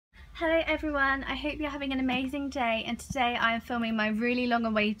Hello everyone, I hope you're having an amazing day, and today I am filming my really long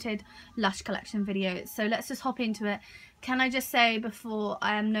awaited Lush collection video, so let's just hop into it. Can I just say before,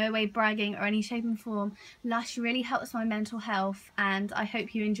 I am no way bragging or any shape and form, Lush really helps my mental health, and I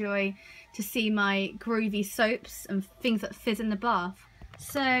hope you enjoy to see my groovy soaps and things that fizz in the bath.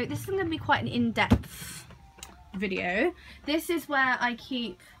 So this is going to be quite an in-depth video. This is where I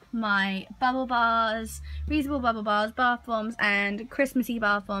keep my bubble bars, reusable bubble bars, bath bombs, and Christmassy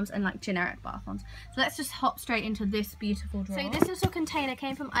bath bombs, and like generic bath bombs. So let's just hop straight into this beautiful drawer. So this little container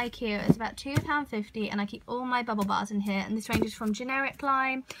came from IKEA. It's about £2.50, and I keep all my bubble bars in here, and this ranges from generic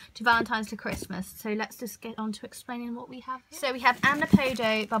line to Valentine's to Christmas. So let's just get on to explaining what we have here. So we have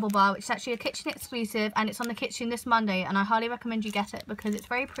Podo bubble bar, which is actually a kitchen exclusive, and it's on the kitchen this Monday, and I highly recommend you get it because it's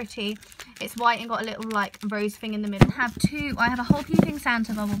very pretty. It's white and got a little like rose thing in the middle. I have a whole peeping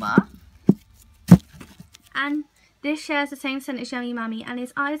Santa bubble bar, and this shares the same scent as Yummy Mummy, and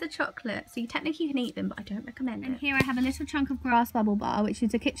his eyes are chocolate, so you technically can eat them, but I don't recommend it. And here I have a little chunk of grass bubble bar, which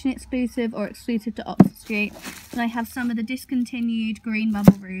is a kitchen exclusive or exclusive to Oxford Street. And I have some of the discontinued green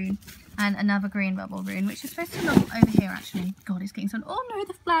bubble rune and another green bubble rune, which is supposed to look over here actually. God, it's getting sun. Oh no,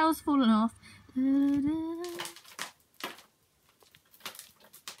 the flower's fallen off.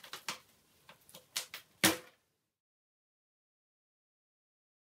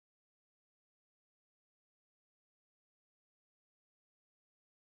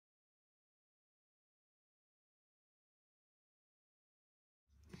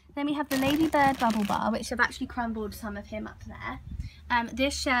 Then we have the Ladybird bubble bar, which I've actually crumbled some of him up there.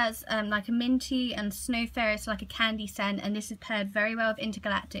 This shares like a minty and snow fairy, so like a candy scent, and this is paired very well with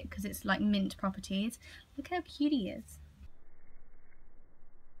Intergalactic because it's like mint properties. Look how cute he is.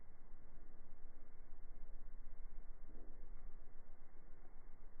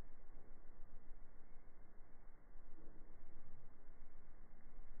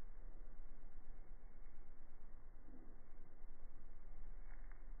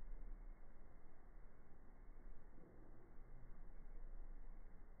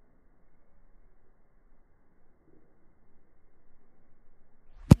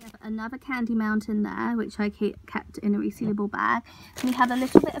 We have another candy mountain there, which I kept in a resealable bag. And we have a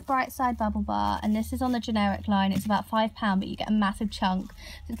little bit of Bright Side bubble bar, and this is on the generic line. It's about £5, but you get a massive chunk. So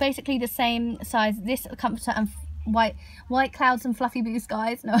it's basically the same size. This comforter and white clouds and fluffy blue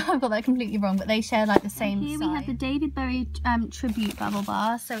skies. No, I've got that completely wrong, but they share like the same size. Here we have the David Bowie tribute bubble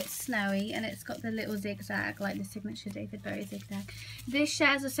bar. So it's snowy and it's got the little zigzag, like the signature David Bowie zigzag. This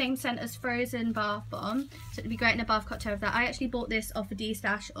shares the same scent as Frozen bath bomb, so it'd be great in a bath cocktail with that. I actually bought this off a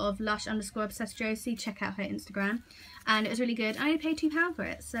D-stash of Lush_obsessed Josie. Check out her Instagram, and it was really good. I only paid £2 for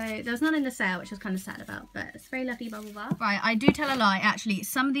it, so there was none in the sale, which I was kind of sad about, but it's a very lovely bubble bar. Right, I do tell a lie actually.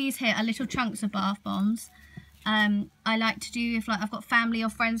 Some of these here are little chunks of bath bombs. I like to do if like I've got family or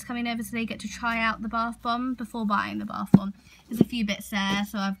friends coming over, so they get to try out the bath bomb before buying the bath bomb. There's a few bits there,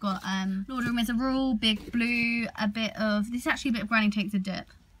 so I've got Lord of the Rule, Big Blue, a bit of this is actually a bit of Granny Takes a Dip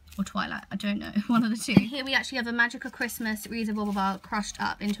or Twilight, I don't know, one of the two. And here we actually have a Magical Christmas reusable bubble bar crushed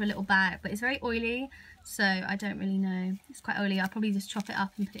up into a little bag, but it's very oily, so I don't really know. It's quite oily. I'll probably just chop it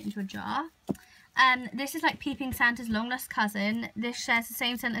up and put it into a jar. This is like Peeping Santa's long lost cousin. This shares the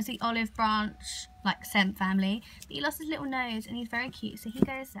same scent as the olive branch like scent family, but he lost his little nose and he's very cute, so he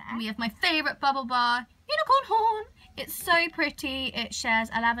goes there. And we have my favourite bubble bar, Unicorn Horn. It's so pretty. It shares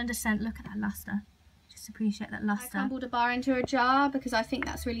a lavender scent. Look at that luster. Just appreciate that luster. I crumbled a bar into a jar because I think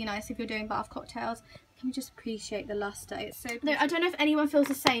that's really nice if you're doing bath cocktails. Can we just appreciate the luster? It's so pretty. No, I don't know if anyone feels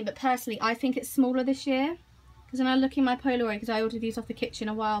the same, but personally I think it's smaller this year, because when I look in my Polaroid, because I ordered these off the kitchen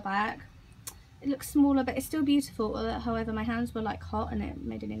a while back, it looks smaller, but it's still beautiful. However, my hands were like hot and it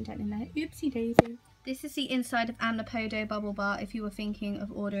made an indent in there. Oopsie daisy. This is the inside of Podo bubble bar if you were thinking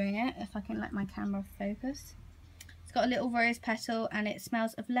of ordering it. If I can let my camera focus. It's got a little rose petal and it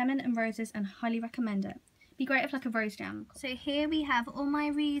smells of lemon and roses, and highly recommend it. Be great if like a rose jam. So here we have all my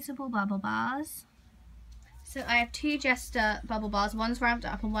reusable bubble bars. So I have two Jester bubble bars, one's wrapped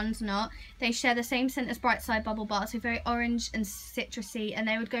up and one's not. They share the same scent as Bright Side bubble bars, so very orange and citrusy, and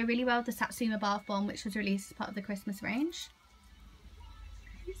they would go really well with the Satsuma bath bomb, which was released as part of the Christmas range.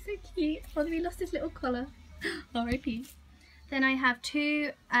 He's so cute. Oh, we lost his little collar. R.I.P. Then I have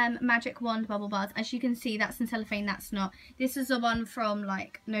two Magic Wand bubble bars. As you can see, that's in cellophane, that's not. This is the one from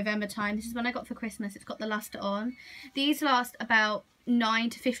like November time. This is one I got for Christmas. It's got the luster on. These last about 9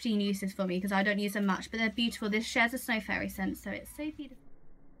 to 15 uses for me because I don't use them much, but they're beautiful. This shares a snow fairy scent, so it's so beautiful.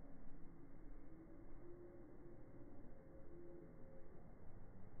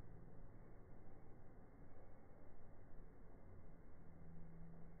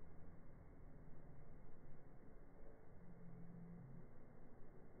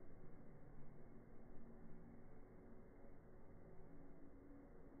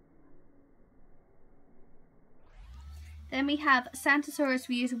 Then we have Santasaurus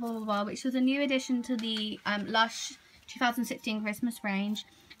Reusable Bubble Bar, which was a new addition to the Lush 2016 Christmas range.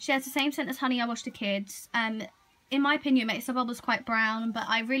 Shares the same scent as Honey I Washed the Kids. In my opinion, it makes the bubbles quite brown, but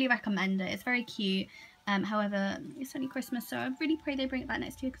I really recommend it. It's very cute. However, it's only Christmas, so I really pray they bring it back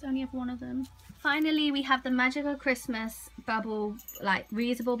next year because I only have one of them. Finally, we have the Magical Christmas bubble, like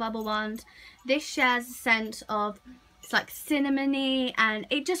reusable bubble wand. This shares the scent of, it's like cinnamony, and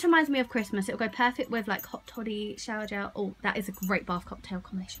it just reminds me of Christmas. It'll go perfect with like hot toddy, shower gel. Oh, that is a great bath cocktail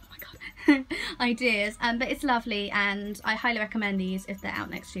combination. Oh my god. Ideas. But it's lovely, and I highly recommend these. If they're out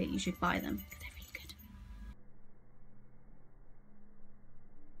next year, you should buy them.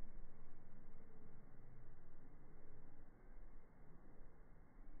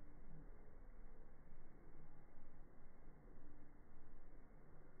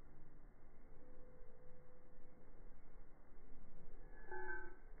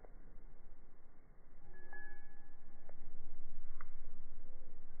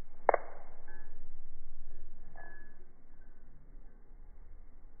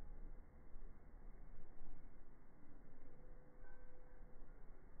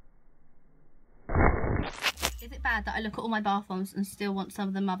 Is it bad that I look at all my bath bombs and still want some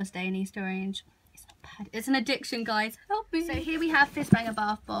of the Mother's Day and Easter range? It's not bad. It's an addiction, guys. Help me. So here we have Fist Banger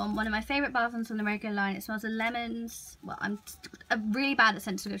Bath Bomb, one of my favourite bath bombs on the regular line. It smells of lemons. Well, I'm really bad at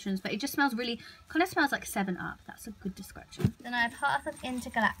scent descriptions, but it just smells really, kind of smells like 7-Up. That's a good description. Then I have Heart of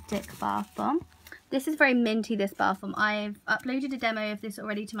Intergalactic Bath Bomb. This is very minty, this bath bomb. I've uploaded a demo of this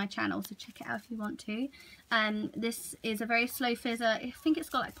already to my channel, so check it out if you want to. This is a very slow fizzer. I think it's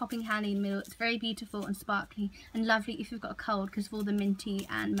got like popping candy in the middle. It's very beautiful and sparkly and lovely if you've got a cold because of all the minty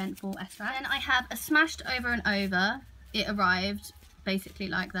and menthol extract. Then I have a Smashed Over and Over. It arrived basically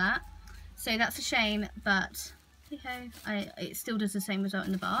like that. So that's a shame, but it still does the same result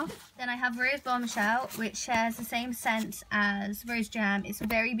in the bath. Then I have Rose Bombshell, which shares the same scent as Rose Jam. It's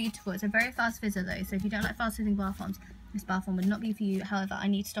very beautiful. It's a very fast fizzer though, so if you don't like fast fizzing bath bombs, this bath bomb would not be for you. However, I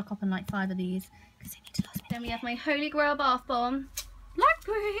need to stock up on like 5 of these because they need to last me. Then we have my Holy Grail bath bomb,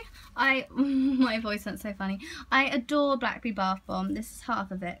 Blackberry. My voice sounds so funny. I adore Blackberry bath bomb. This is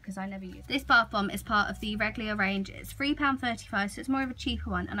half of it because I never use it. This bath bomb is part of the regular range. It's £3.35, so it's more of a cheaper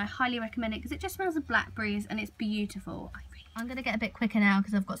one, and I highly recommend it because it just smells of blackberries and it's beautiful. I'm going to get a bit quicker now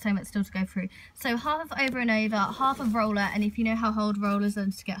because I've got so much still to go through. So half of Over and Over, half of Roller, and if you know how hard rollers are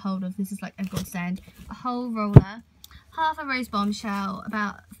to get hold of, this is like a godsend. A whole roller. Half a Rose Bombshell,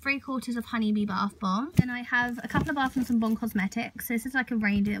 about 3/4 of Honeybee Bath Bomb. Then I have a couple of bath bombs from Bon Cosmetics. So this is like a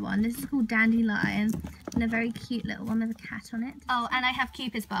reindeer one. This is called Dandelion, and a very cute little one with a cat on it. Oh, and I have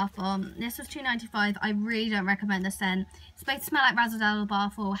Cupid's Bath Bomb. This was £2.95. I really don't recommend the scent. It's supposed to smell like Razzle Dazzle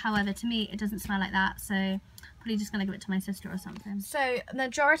Bath Oil. However, to me, it doesn't smell like that. So probably just going to give it to my sister or something. So the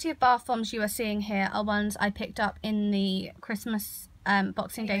majority of bath bombs you are seeing here are ones I picked up in the Christmas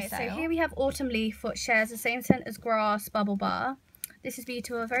Boxing Day sale. So here we have Autumn Leaf, which shares the same scent as Grass Bubble Bar. This is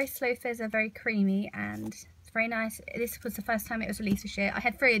beautiful, very slow fizzer, very creamy, and it's very nice. This was the first time it was released this year. I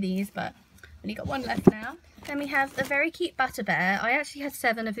had 3 of these, but only got 1 left now. Then we have a very cute Butter Bear. I actually had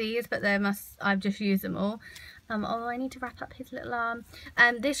 7 of these, but I've just used them all. Oh, I need to wrap up his little arm.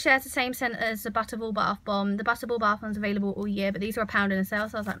 This shares the same scent as the Butterball Bath Bomb. The Butterball Bath Bomb's available all year, but these are £1 in a sale,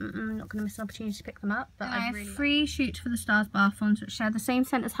 so I was like, not going to miss an opportunity to pick them up. But I have really 3 Shoot for the Stars Bath Bombs, which share the same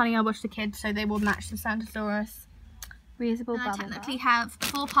scent as Honey I Washed the Kids, so they will match the Santasaurus reusable bubble. I technically have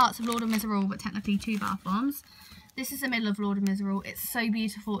 4 parts of Lord of Miserable, but technically 2 bath bombs. This is the middle of Lord of Miserable. It's so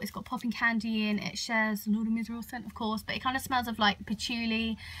beautiful. It's got popping candy in. It shares the Lord of Miserable scent, of course, but it kind of smells of like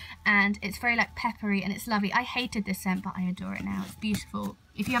patchouli, and it's very like peppery, and it's lovely. I hated this scent, but I adore it now. It's beautiful.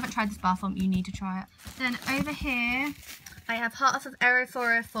 If you haven't tried this bath bomb, you need to try it. Then over here, I have Heart of Aero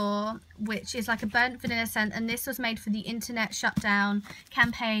 404, which is like a burnt vanilla scent, and this was made for the internet shutdown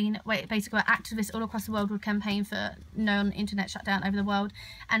campaign, where basically where activists all across the world would campaign for non-internet shutdown over the world.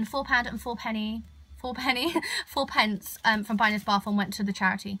 And £4 and 4 pence from buying this bath bomb went to the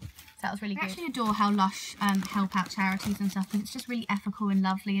charity. So that was really good. I actually adore how Lush help out charities and stuff, because it's just really ethical and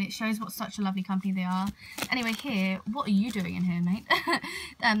lovely, and it shows what such a lovely company they are. Anyway, here, what are you doing in here, mate?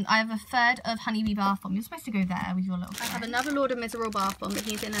 I have a 1/3 of Honeybee Bath Bomb. You're supposed to go there with your little friend. I have another Lord of Miserable Bath Bomb, but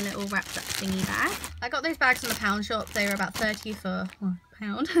he's in a little wrapped up thingy bag. I got those bags from the pound shop. They were about 30 for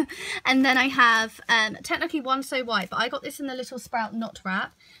 £1. And then I have technically one So White, but I got this in the little Sprout Knot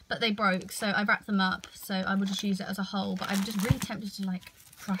wrap, but they broke, so I wrapped them up, so I would just use it as a whole. But I'm just really tempted to like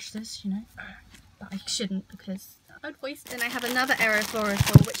crush this, you know, but I shouldn't because Old voice. Then I have another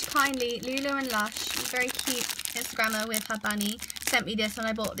aerosol, which kindly Lulu and Lush, very cute Instagrammer with her bunny, sent me this, and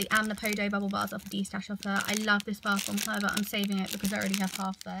I bought the Amnapodo bubble bars off a D-stash offer. I love this bath bomb, however I'm saving it because I already have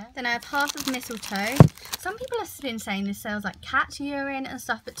half there. Then I have half of mistletoe. Some people have been saying this smells like cat urine and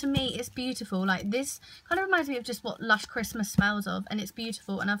stuff, but to me it's beautiful. Like, this kind of reminds me of just what Lush Christmas smells of, and it's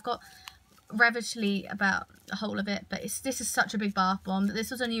beautiful. And I've got ravishly about the whole of it, but this is such a big bath bomb.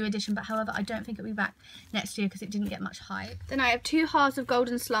 This was a new edition, but however I don't think it'll be back next year because it didn't get much hype. Then I have 2 halves of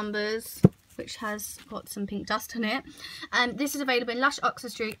Golden Slumbers, which has got some pink dust in it, and this is available in Lush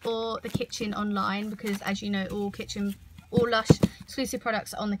Oxford Street or the Kitchen online, because as you know, all Lush exclusive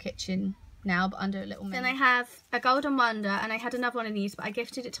products are on the Kitchen now, but under a little menu. Then I have a Golden Wonder, and I had another one of these, but I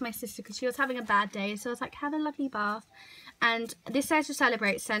gifted it to my sister because she was having a bad day, so I was like, have a lovely bath. And this says to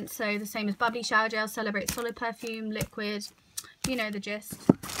celebrate scent, so the same as bubbly shower gel, celebrate solid perfume, liquid, you know the gist.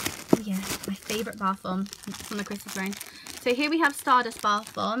 Yeah, my favourite bath bomb from the Christmas range. So here we have Stardust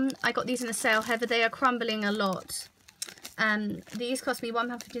bath bomb. I got these in a sale, however they are crumbling a lot. These cost me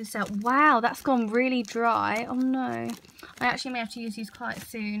 £1.50 in sale. Wow, that's gone really dry. Oh no. I actually may have to use these quite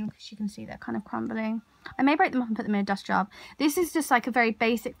soon because you can see they're kind of crumbling. I may break them up and put them in a dust jar. This is just like a very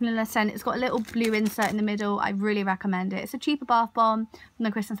basic vanilla scent. It's got a little blue insert in the middle. I really recommend it. It's a cheaper bath bomb from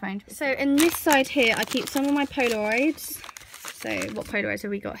the Christmas range. So in this side here, I keep some of my Polaroids. So what Polaroids have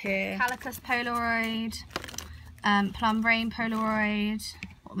we got here? Calicus Polaroid, Plum Rain Polaroid.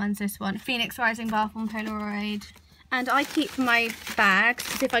 What one's this one? Phoenix Rising Bath Bomb Polaroid. And I keep my bags,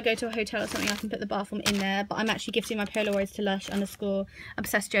 because if I go to a hotel or something, I can put the bath bomb in there. But I'm actually gifting my Polaroids to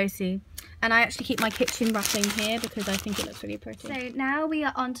Lush_obsessed_Josie. And I actually keep my kitchen wrapping here because I think it looks really pretty. So now we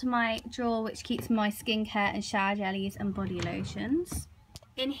are onto my drawer, which keeps my skincare and shower jellies and body lotions.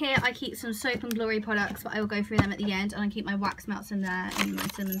 In here, I keep some Soap and Glory products, but I will go through them at the end. And I keep my wax melts in there and my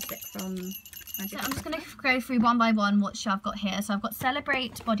cinnamon stick from... So I'm just going to go through one by one what I've got here. So I've got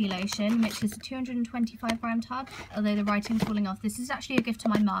Celebrate body lotion, which is a 225 gram tub, although the writing's falling off. This is actually a gift to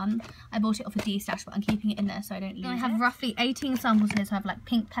my mum. I bought it off a D-stash, but I'm keeping it in there so I don't lose it. I have roughly 18 samples here. So I have like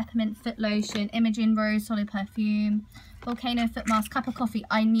pink peppermint foot lotion, Imogen rose solid perfume, volcano foot mask, cup of coffee.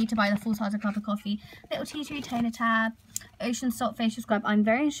 I need to buy the full size of cup of coffee. Little tea tree toner tab, ocean salt facial scrub. I'm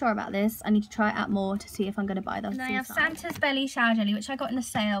very unsure about this. I need to try it out more to see if I'm going to buy the full size. And I have Santa's Belly shower jelly, which I got in the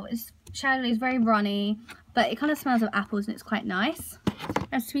sale. Shower jelly is very runny, but it kind of smells of apples and it's quite nice. I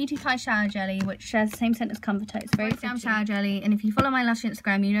have Sweetie Pie shower jelly, which shares the same scent as Comforter. It's very down shower jelly, and if you follow my Lush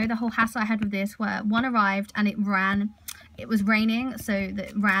Instagram, you know the whole hassle I had with this, where one arrived and it ran. It was raining, so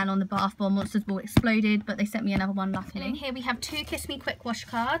that ran on the bath bomb. Monsters Ball exploded, but they sent me another one luckily. And here we have 2 Kiss Me Quick wash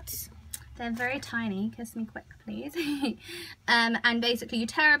cards. They're very tiny. Kiss me quick, please. And basically you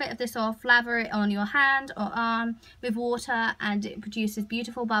tear a bit of this off, lather it on your hand or arm with water, and it produces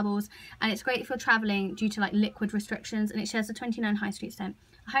beautiful bubbles. And it's great if you're traveling due to like liquid restrictions, and it shares the 29 High Street scent.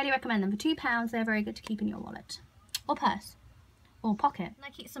 I highly recommend them. For £2, they're very good to keep in your wallet or purse or pocket. And I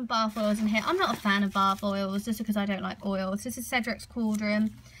keep some bath oils in here. I'm not a fan of bath oils just because I don't like oils. This is Cedric's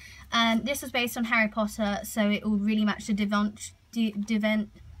Cauldron. This was based on Harry Potter, so it will really match the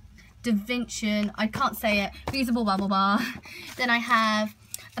Divination, I can't say it, reusable bubble bar. Then I have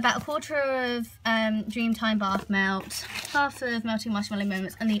about a quarter of Dreamtime Bath Melt, half of Melting Marshmallow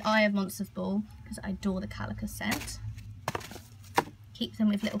Moments, and the Eye of Monsters Ball, because I adore the Calicus scent. Keep them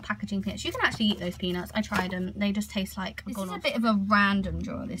with little packaging peanuts. You can actually eat those peanuts. I tried them. They just taste like... This is a bit of a random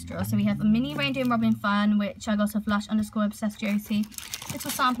drawer, this drawer. So we have a mini Reindeer and Robin Fun, which I got off Lush_obsessed_Josie.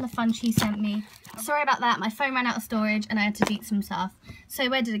 Little sample of fun she sent me. Sorry about that. My phone ran out of storage and I had to delete some stuff. So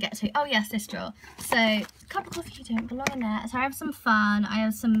where did it get to? Oh yes, this drawer. So a cup of coffee don't belong in there. So I have some fun. I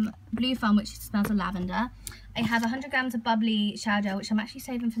have some blue fun, which smells of lavender. I have 100 grams of bubbly shower gel, which I'm actually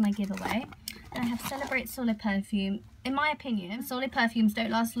saving for my giveaway. And I have Celebrate solid perfume. In my opinion, solid perfumes don't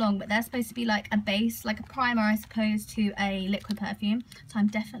last long, but they're supposed to be like a base, like a primer, I suppose, to a liquid perfume. So I'm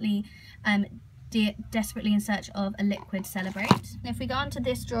definitely desperately in search of a liquid Celebrate. And if we go onto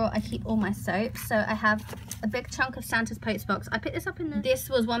this drawer, I keep all my soaps. So I have a big chunk of Santa's Post Box. I picked this up in the... This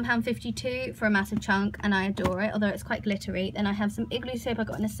was £1.52 for a massive chunk, and I adore it, although it's quite glittery. Then I have some Igloo soap I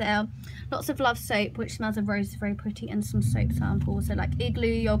got in a sale. Lots of Love soap, which smells of rose, very pretty, and some soap samples. So like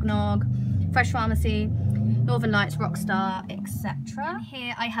Igloo, Yognog, Fresh Pharmacy, Northern Lights, Rockstar, etc.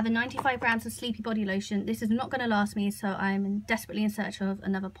 Here I have a 95 grams of Sleepy body lotion. This is not going to last me, so I'm desperately in search of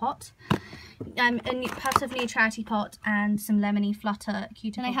another pot. A part of new charity pot and some lemony flutter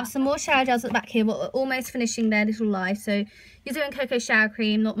cute. And I have some more shower gels at the back here, but we're almost finishing their little life. So Yuzu and Cocoa shower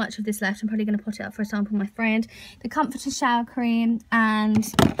cream, not much of this left. I'm probably going to pot it up for a sample, my friend. The Comforter shower cream, and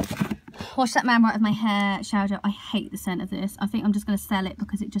Wash that man right of my hair shower gel. I hate the scent of this. I think I'm just going to sell it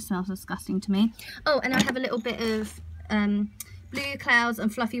because it just smells disgusting to me. Oh, and I have a little bit of blue clouds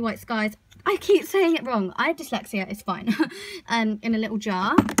and fluffy white skies. I keep saying it wrong. I have dyslexia, it's fine. In a little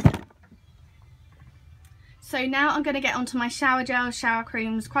jar. So now I'm going to get onto my shower gel, shower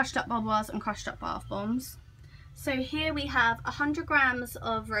creams, crushed up bubble bars and crushed up bath bombs. So here we have 100 grams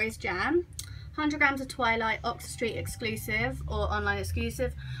of rose jam, 100 grams of Twilight, Oxford Street exclusive or online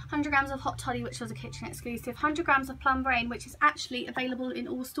exclusive, 100 grams of Hot Toddy, which was a kitchen exclusive, 100 grams of Plum Rain, which is actually available in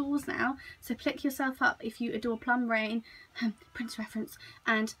all stores now. So click yourself up if you adore Plum Rain, Prince reference,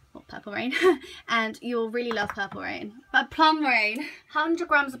 and well, Purple Rain, and you'll really love Purple Rain. But Plum Rain, 100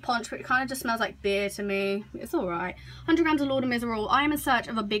 grams of Punch, which kind of just smells like beer to me. It's alright. 100 grams of Lord of Miserol. I am in search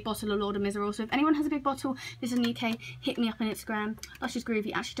of a big bottle of Lord of Miserol, so if anyone has a big bottle, this is in the UK, hit me up on Instagram. Lush is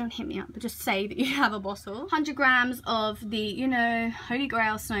groovy. Actually, don't hit me up, but just say that you have a bottle. 100 grams of the, you know, Holy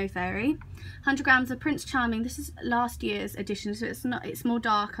Grail Snow Fairy. 100 grams of Prince Charming. This is last year's edition, so it's more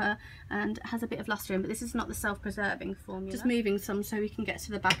darker and has a bit of luster in, but this is not the self-preserving formula. Just moving some so we can get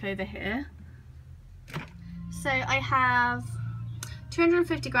to the back over here. So I have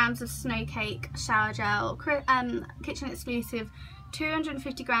 250 grams of Snow Cake shower gel, kitchen exclusive,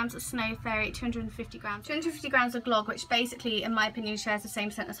 250 grams of Snow Fairy, 250 grams of Glog, which basically, in my opinion, shares the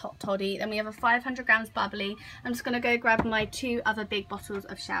same scent as Hot Toddy. Then we have a 500 grams bubbly. I'm just going to go grab my 2 other big bottles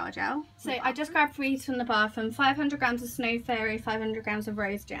of shower gel. So I just grabbed 3 from the bathroom, 500 grams of Snow Fairy, 500 grams of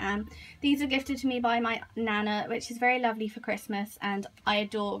rose jam. These are gifted to me by my Nana, which is very lovely for Christmas, and I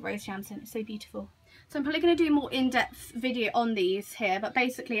adore rose jam scent. It's so beautiful. So I'm probably going to do a more in-depth video on these here, but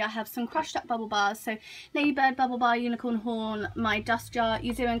basically I have some crushed up bubble bars, so Ladybird Bubble Bar, Unicorn Horn, my dust jar,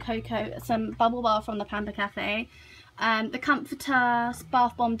 Yuzu and Cocoa, some bubble bar from the Pamper Cafe, the Comforter,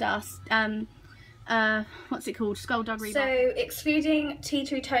 Bath Bomb Dust, what's it called, Skullduggery. So excluding Tea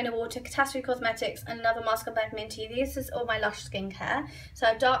Tree Toner Water, Catastrophe Cosmetics and another mask of Bed Minty, this is all my Lush skincare. So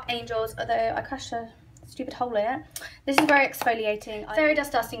I have Dark Angels, although I crushed a stupid hole in it. This is very exfoliating. Fairy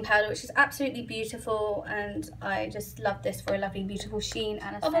Dust Dusting Powder, which is absolutely beautiful, and I just love this for a lovely beautiful sheen.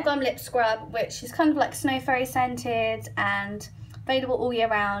 And a Bubblegum Lip Scrub, which is kind of like Snow Fairy scented and available all year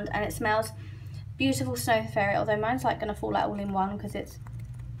round, and it smells beautiful Snow Fairy, although mine's like going to fall out all in one because it's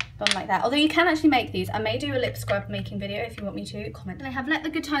done like that. Although you can actually make these. I may do a lip scrub making video if you want me to. Comment. And I have Let the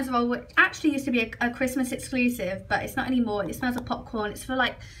Good Times Roll, which actually used to be a Christmas exclusive, but it's not anymore. It smells like popcorn. It's for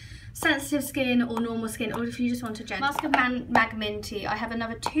like sensitive skin or normal skin, or if you just want a gentle. Mask of Mag Minty. I have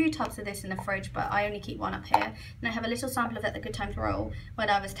another 2 tubs of this in the fridge, but I only keep 1 up here. And I have a little sample of Let the Good Times Roll when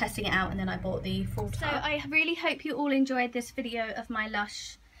I was testing it out, and then I bought the full tub. So I really hope you all enjoyed this video of my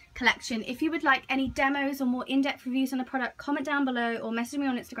Lush collection. If you would like any demos or more in-depth reviews on a product, comment down below or message me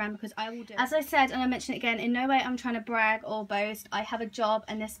on Instagram, because I will do it. As I said, and I mentioned it again, in no way I'm trying to brag or boast. I have a job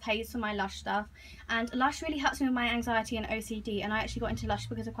and this pays for my Lush stuff, and Lush really helps me with my anxiety and OCD, and I actually got into Lush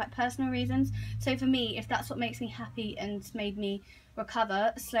because of quite personal reasons. So for me, if that's what makes me happy and made me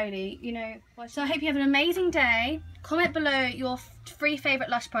recover slowly, you know. So I hope you have an amazing day. Comment below your 3 favourite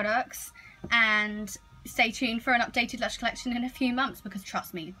Lush products, and stay tuned for an updated Lush collection in a few months, because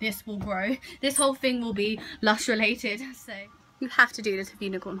trust me, this will grow. This whole thing will be Lush related. So you have to do this with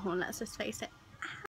Unicorn Horn, let's just face it.